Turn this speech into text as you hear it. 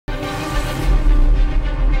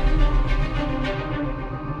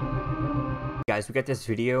guys, we got this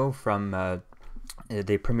video from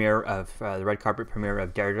the premiere of the red carpet premiere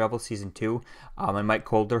of Daredevil season 2, and Mike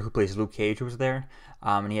Colder, who plays Luke Cage, was there,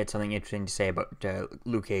 and he had something interesting to say about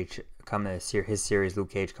Luke Cage his series Luke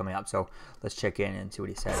Cage coming up. So let's check in and see what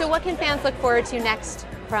he said. So what can fans look forward to next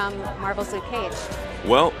from Marvel's Luke Cage?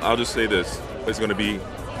 Well, I'll just say this: it's going to be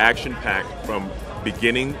action-packed from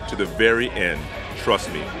beginning to the very end.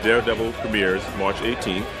 Trust me. Daredevil premieres March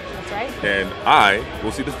 18th. That's right. And I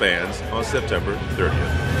will see the fans on September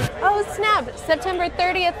 30th. Oh snap! September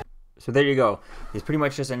 30th. So there you go. He's pretty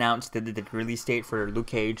much just announced that the release date for Luke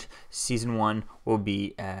Cage Season 1 will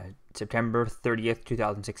be September 30th,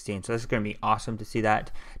 2016. So this is going to be awesome to see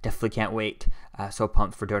that. Definitely can't wait. So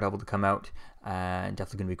pumped for Daredevil to come out.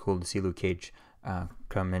 Definitely going to be cool to see Luke Cage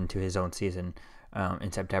come into his own season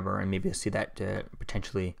in September. And maybe you'll see that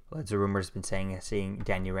potentially, as the rumors have been saying, seeing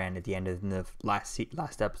Danny Rand at the end of the last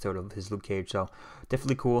episode of his Luke Cage. So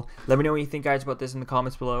definitely cool. Let me know what you think, guys, about this in the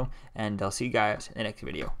comments below. And I'll see you guys in the next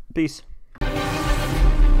video. Peace.